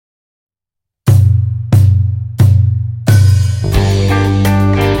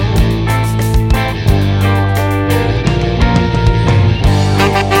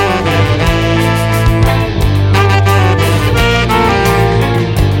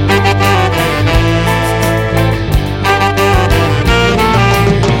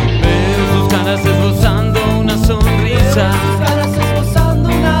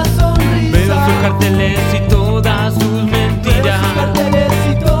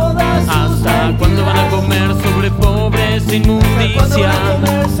justicia.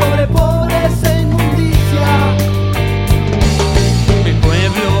 Sobre pobreza e inmundicia. Mi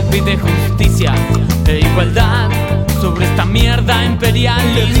pueblo pide justicia e igualdad sobre esta mierda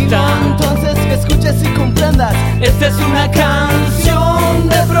imperialista. Entonces que escuches y comprendas, esta es una canción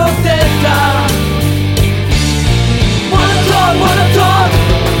de protesta. Molotov, Molotov,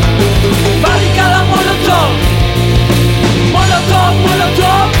 Barricada, Molotov, Molotov,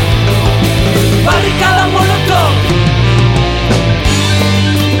 Molotov, Barricada, Molotov.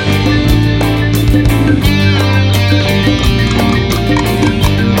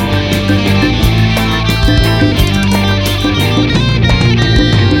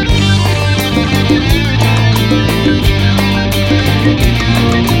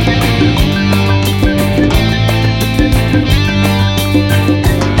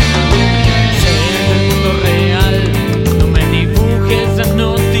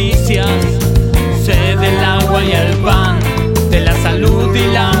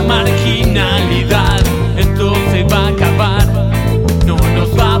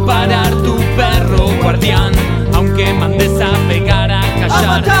 Aunque mandes a pegar, a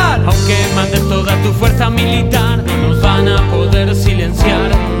callar, aunque mandes toda tu fuerza militar, no nos van a poder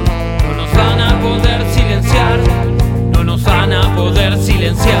silenciar, no nos van a poder silenciar, no nos van a poder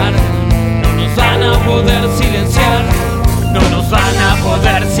silenciar, no nos van a poder silenciar, no nos van a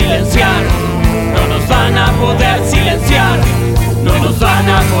poder silenciar.